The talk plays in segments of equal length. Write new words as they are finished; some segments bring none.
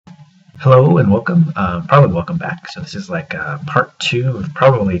Hello and welcome, probably welcome back. So this is like part two of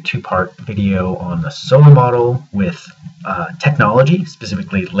probably two-part video on the Solow model with technology,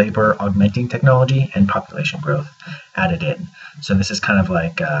 specifically labor augmenting technology and population growth added in. So this is kind of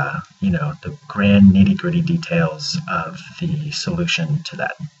like, the grand nitty-gritty details of the solution to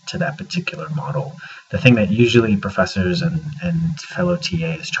that particular model. The thing that usually professors and fellow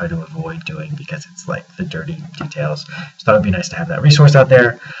TAs try to avoid doing because it's like the dirty details. So I thought it'd be nice to have that resource out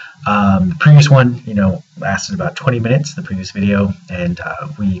there. The previous one, lasted about 20 minutes, the previous video, and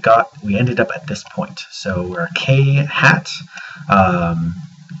we ended up at this point. So where K hat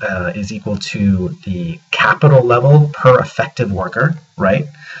is equal to the capital level per effective worker, right?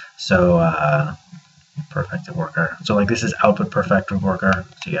 So per effective worker. So like this is output per effective worker.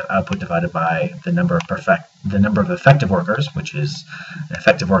 So you have output divided by the number of effective workers, which is an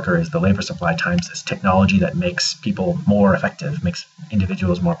effective worker is the labor supply times this technology that makes people more effective, makes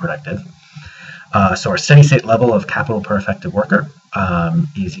individuals more productive. So our steady state level of capital per effective worker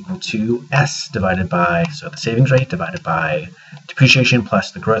is equal to S divided by, so the savings rate divided by depreciation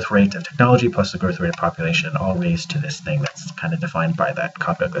plus the growth rate of technology plus the growth rate of population, all raised to this thing that's kind of defined by that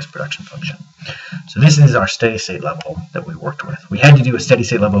Cobb-Douglas production function. So this is our steady state level that we worked with. We had to do a steady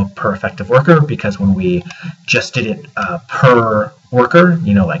state level per effective worker because when we just did it per worker,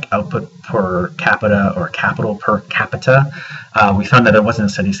 like output per capita or capital per capita, we found that it wasn't a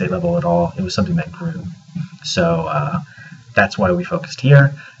steady state level at all. It was something that grew. So that's why we focused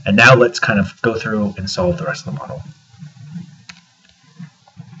here. And now let's kind of go through and solve the rest of the model.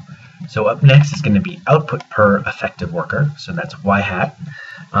 So up next is going to be output per effective worker. So that's Y hat.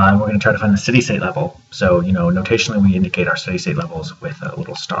 And we're going to try to find the steady state level. So, notationally we indicate our steady state levels with a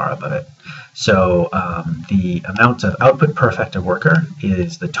little star above it. So the amount of output per effective worker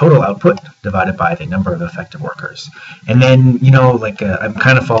is the total output divided by the number of effective workers. And then, I'm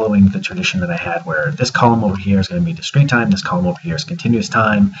kind of following the tradition that I had where this column over here is going to be discrete time, this column over here is continuous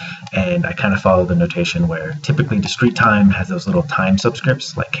time, and I kind of follow the notation where typically discrete time has those little time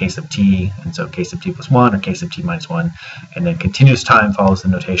subscripts like k sub t, and so k sub t plus 1 or k sub t minus 1, and then continuous time follows the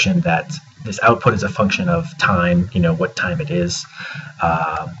notation that this output is a function of time, what time it is.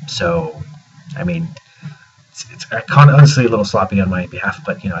 It's honestly a little sloppy on my behalf,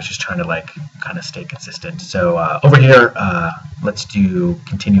 but I was just trying to kind of stay consistent. So over here, let's do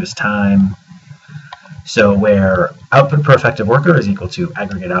continuous time. So where output per effective worker is equal to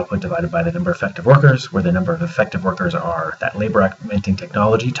aggregate output divided by the number of effective workers, where the number of effective workers are that labor augmenting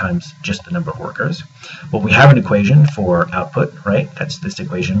technology times just the number of workers. Well, we have an equation for output, right? That's this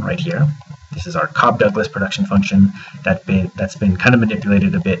equation right here. This is our Cobb-Douglas production function that's been kind of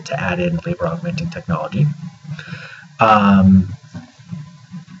manipulated a bit to add in labor augmenting technology. And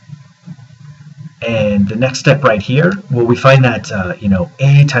the next step right here, well, we find that,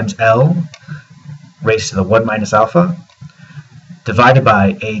 A times L raised to the 1 minus alpha divided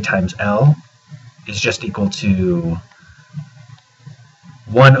by A times L is just equal to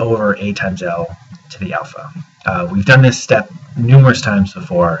 1 over A times L to the alpha. We've done this step numerous times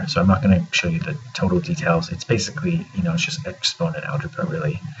before, so I'm not going to show you the total details. It's basically, it's just exponent algebra,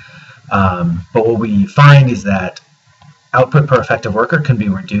 really. But what we find is that output per effective worker can be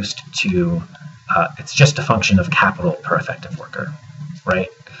reduced to, it's just a function of capital per effective worker, right?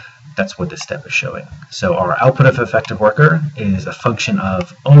 That's what this step is showing. So our output of effective worker is a function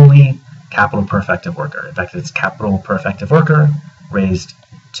of only capital per effective worker. In fact, it's capital per effective worker raised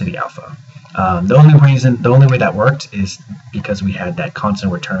to the alpha. The only way that worked is because we had that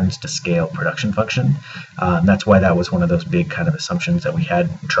constant returns to scale production function. That's why that was one of those big kind of assumptions that we had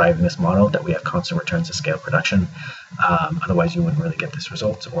driving this model, that we have constant returns to scale production. Otherwise, you wouldn't really get this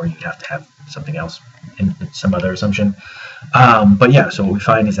result, or you'd have to have something else, in some other assumption. But yeah, so what we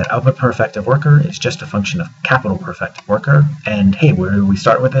find is that output per effective worker is just a function of capital per effective worker. And hey, where did we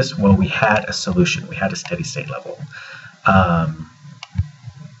start with this? Well, we had a solution. We had a steady state level.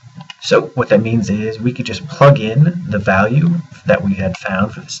 So what that means is we could just plug in the value that we had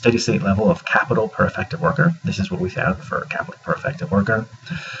found for the steady state level of capital per effective worker. This is what we found for capital per effective worker.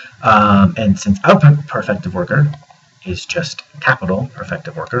 And since output per effective worker is just capital per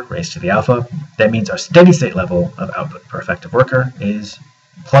effective worker raised to the alpha, that means our steady state level of output per effective worker is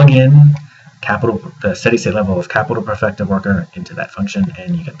plug in the steady state level of capital per effective worker into that function,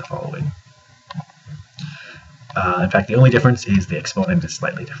 and you get the following. In fact, the only difference is the exponent is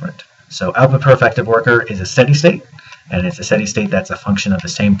slightly different. So output per effective worker is a steady state, and it's a steady state that's a function of the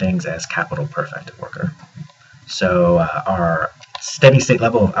same things as capital per effective worker. So our steady state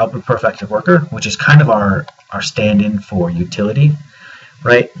level of output per effective worker, which is kind of our stand-in for utility,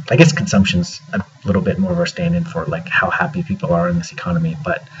 right? I guess consumption's a little bit more of our stand-in for like how happy people are in this economy,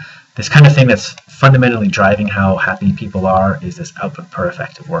 but this kind of thing that's fundamentally driving how happy people are is this output per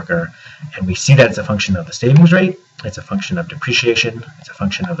effective worker, and we see that it's a function of the savings rate, it's a function of depreciation, it's a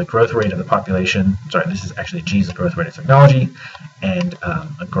function of the growth rate of the population. Sorry, this is actually G is the growth rate of technology, and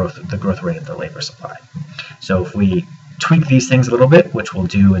the growth rate of the labor supply. So if we tweak these things a little bit, which we'll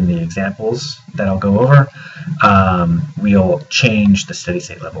do in the examples that I'll go over, we'll change the steady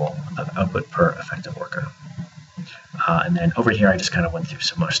state level of output per effective worker. And then over here, I just kind of went through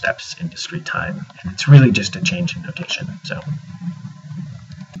some more steps in discrete time, and it's really just a change in notation.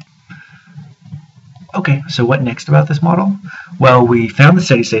 Okay, so what next about this model? Well, we found the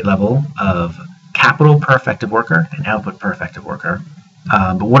steady state level of capital per effective worker and output per effective worker.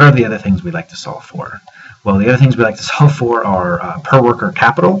 But what are the other things we like to solve for? Well, the other things we like to solve for are per worker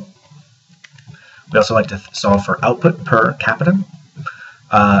capital. We also like to solve for output per capita.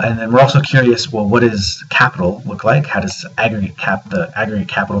 And then we're also curious, well, what does capital look like? How does the aggregate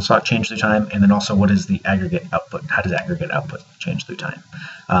capital stock change through time? And then also, what is the aggregate output? How does aggregate output change through time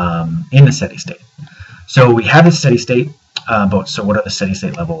in the steady state? So we have a steady state, so what are the steady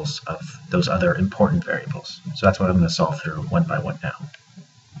state levels of those other important variables? So that's what I'm going to solve through one by one now.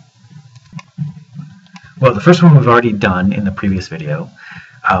 Well, the first one we've already done in the previous video.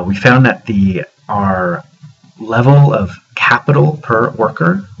 We found that our level of capital per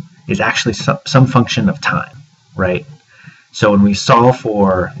worker is actually some function of time, right? So when we solve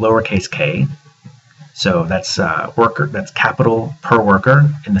for lowercase k, so that's capital per worker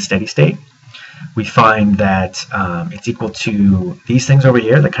in the steady state, we find that it's equal to these things over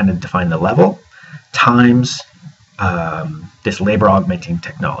here that kind of define the level times this labor augmenting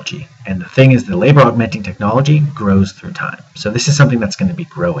technology. And the thing is, the labor augmenting technology grows through time. So this is something that's going to be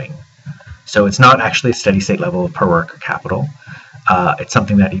growing. So it's not actually a steady state level of per worker capital. It's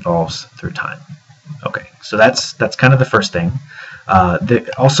something that evolves through time. Okay, so that's kind of the first thing.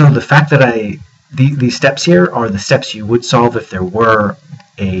 Also, the fact that these steps here are the steps you would solve if there were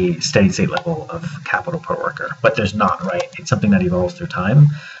a steady state level of capital per worker, but there's not, right? It's something that evolves through time.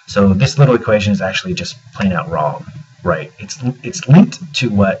 So this little equation is actually just plain out wrong, right? It's linked to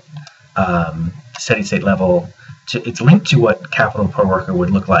what steady state level. It's linked to what capital per worker would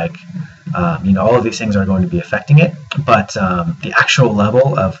look like. All of these things are going to be affecting it, but the actual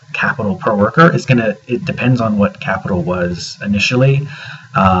level of capital per worker is it depends on what capital was initially,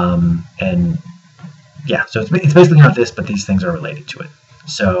 and yeah, so it's basically not this, but these things are related to it.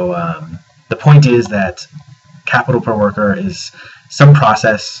 So the point is that capital per worker is some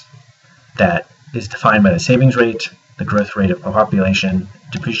process that is defined by the savings rate, the growth rate of population,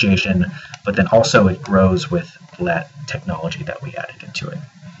 depreciation, but then also it grows with that technology that we added into it.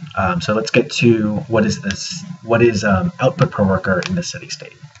 So let's get to what is output per worker in the steady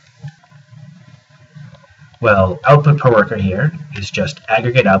state. Well, output per worker here is just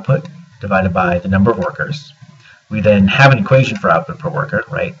aggregate output divided by the number of workers. We then have an equation for output per worker,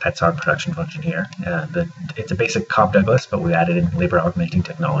 right? That's our production function here. It's a basic Cobb-Douglas, but we added in labor augmenting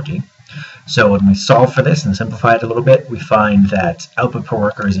technology. So when we solve for this and simplify it a little bit, we find that output per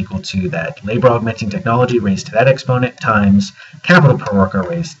worker is equal to that labor augmenting technology raised to that exponent times capital per worker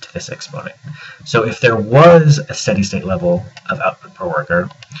raised to this exponent. So if there was a steady state level of output per worker,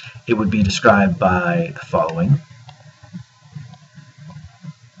 it would be described by the following.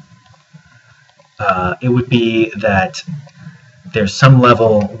 It would be that there's some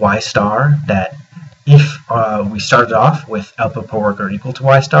level y star that if we started off with output per worker equal to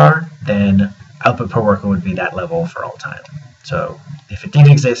y star, then output per worker would be that level for all time. So if it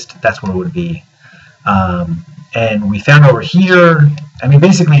didn't exist, that's what it would be. And we found over here, I mean,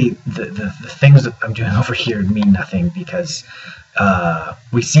 basically the things that I'm doing over here mean nothing because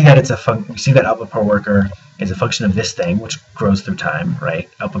we see that we see that output per worker is a function of this thing, which grows through time, right?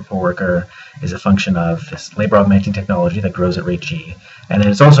 Output per worker is a function of this labor augmenting technology that grows at rate g. And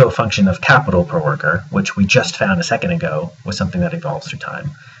then it's also a function of capital per worker, which we just found a second ago was something that evolves through time.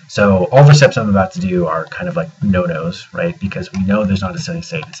 So all the steps I'm about to do are kind of like no-nos, right? Because we know there's not a steady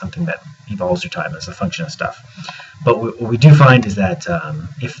state. It's something that evolves through time as a function of stuff. But what we do find is that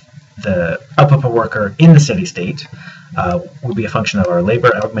if the output per worker in the steady state would be a function of our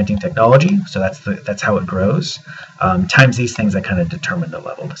labor augmenting technology, so that's how it grows, times these things that kind of determine the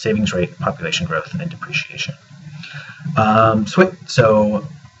level, the savings rate, population growth, and depreciation. So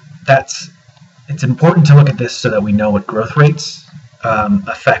it's important to look at this so that we know what growth rates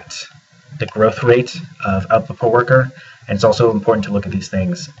affect the growth rate of output per worker, and it's also important to look at these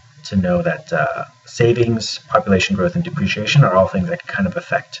things to know that savings, population growth, and depreciation are all things that kind of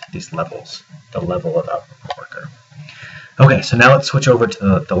affect these levels, the level of output per worker. Okay, so now let's switch over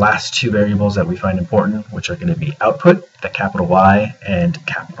to the last two variables that we find important, which are going to be output, the capital Y, and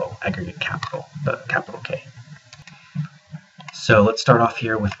aggregate capital, the capital K. So let's start off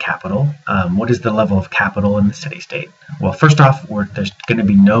here with capital. What is the level of capital in the steady state? Well, first off, there's going to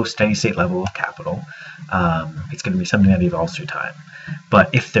be no steady state level of capital. It's going to be something that evolves through time. But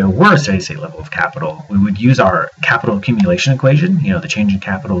if there were a steady state level of capital, we would use our capital accumulation equation. You know, the change in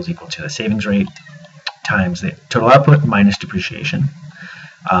capital is equal to the savings rate times the total output minus depreciation.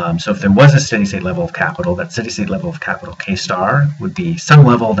 So if there was a steady state level of capital, that steady state level of capital K star would be some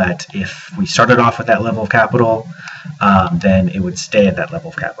level that if we started off with that level of capital, then it would stay at that level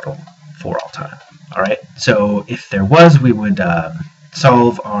of capital for all time. All right. So if there was, we would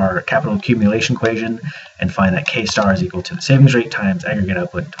solve our capital accumulation equation and find that K star is equal to the savings rate times aggregate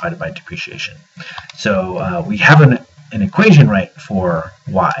output divided by depreciation. So we have an equation, right, for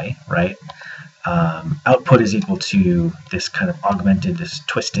Y, right? Output is equal to this kind of augmented, this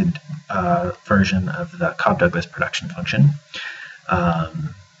twisted version of the Cobb-Douglas production function.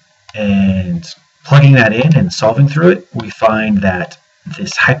 And plugging that in and solving through it, we find that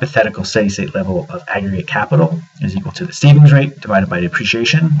this hypothetical steady-state level of aggregate capital is equal to the savings rate divided by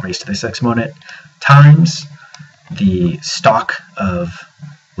depreciation raised to this exponent times the stock of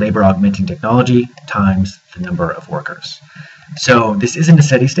labor augmenting technology times the number of workers. So this isn't a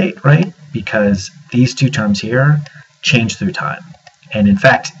steady state, right? Because these two terms here change through time. And in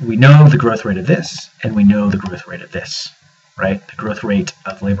fact, we know the growth rate of this, and we know the growth rate of this, right? The growth rate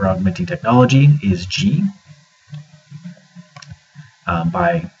of labor augmenting technology is G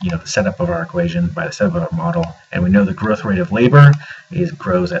by the setup of our equation, by the setup of our model, and we know the growth rate of labor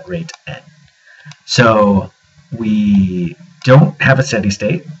grows at rate N. So we don't have a steady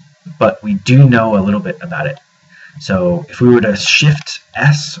state, but we do know a little bit about it. So if we were to shift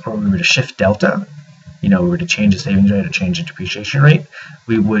S or we were to shift delta, we were to change the savings rate or change the depreciation rate,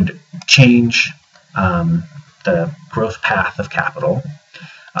 we would change the growth path of capital,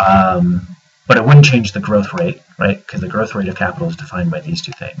 but it wouldn't change the growth rate, right? Because the growth rate of capital is defined by these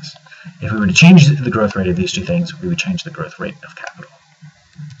two things. If we were to change the growth rate of these two things, we would change the growth rate of capital.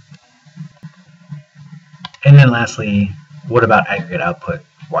 And then lastly, what about aggregate output,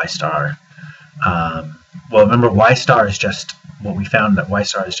 Y star? Well, remember, Y star is just what we found, that Y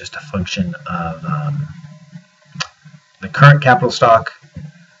star is just a function of the current capital stock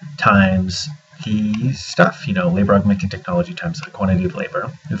times the stuff, labor augmenting technology times the quantity of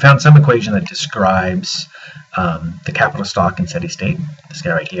labor. We found some equation that describes the capital stock in steady state, this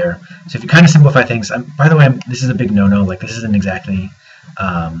guy right here. So if you kind of simplify things, by the way, this is a big no-no, like this isn't exactly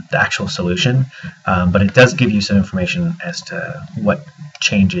the actual solution, but it does give you some information as to what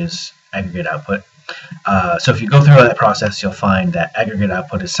changes aggregate output. So if you go through that process, you'll find that aggregate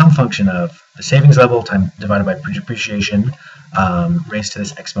output is some function of the savings level divided by depreciation raised to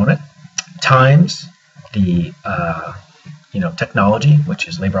this exponent times the technology, which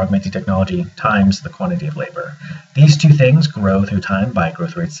is labor augmenting technology, times the quantity of labor. These two things grow through time by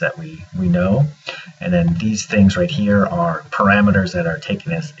growth rates that we know, and then these things right here are parameters that are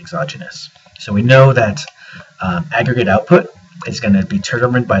taken as exogenous. So we know that aggregate output is going to be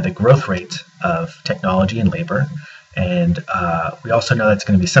determined by the growth rate of technology and labor, and we also know that's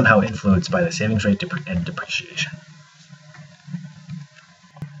going to be somehow influenced by the savings rate and depreciation.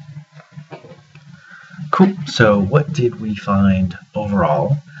 Cool. So what did we find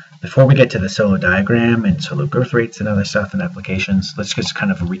overall? Before we get to the Solow diagram and Solow growth rates and other stuff and applications, let's just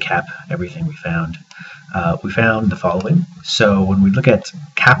kind of recap everything we found. We found the following. So when we look at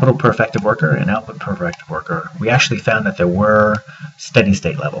capital per effective worker and output per effective worker, we actually found that there were steady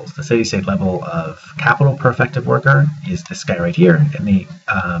state levels. The steady state level of capital per effective worker is this guy right here, and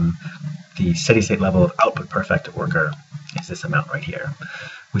the steady state level of output per effective worker is this amount right here.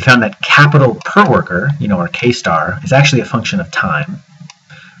 We found that capital per worker, our K star, is actually a function of time,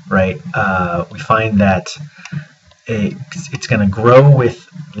 right? We find that it's going to grow with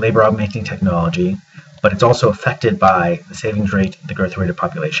labor augmenting technology, but it's also affected by the savings rate, the growth rate of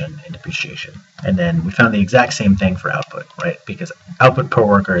population, and depreciation. And then we found the exact same thing for output, right? Because output per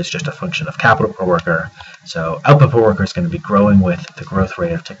worker is just a function of capital per worker. So output per worker is going to be growing with the growth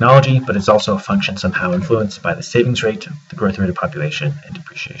rate of technology, but it's also a function somehow influenced by the savings rate, the growth rate of population, and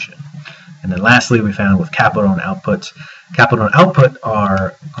depreciation. And then lastly, we found with capital and output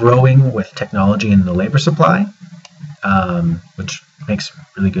are growing with technology and the labor supply, which makes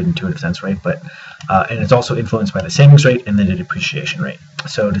really good intuitive sense, right? But and it's also influenced by the savings rate and then the depreciation rate.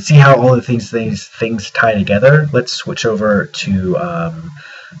 So to see how all of these things tie together, let's switch over to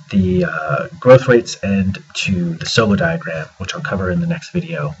the growth rates and to the Solow diagram, which I'll cover in the next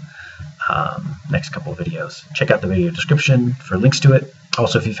video. next couple of videos. Check out the video description for links to it.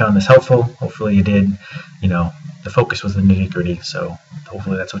 Also, if you found this helpful, hopefully you did. The focus was the nitty-gritty, so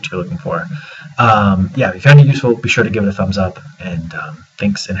hopefully that's what you're looking for. Yeah, if you found it useful, be sure to give it a thumbs up, and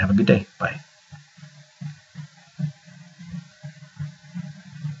thanks, and have a good day. Bye.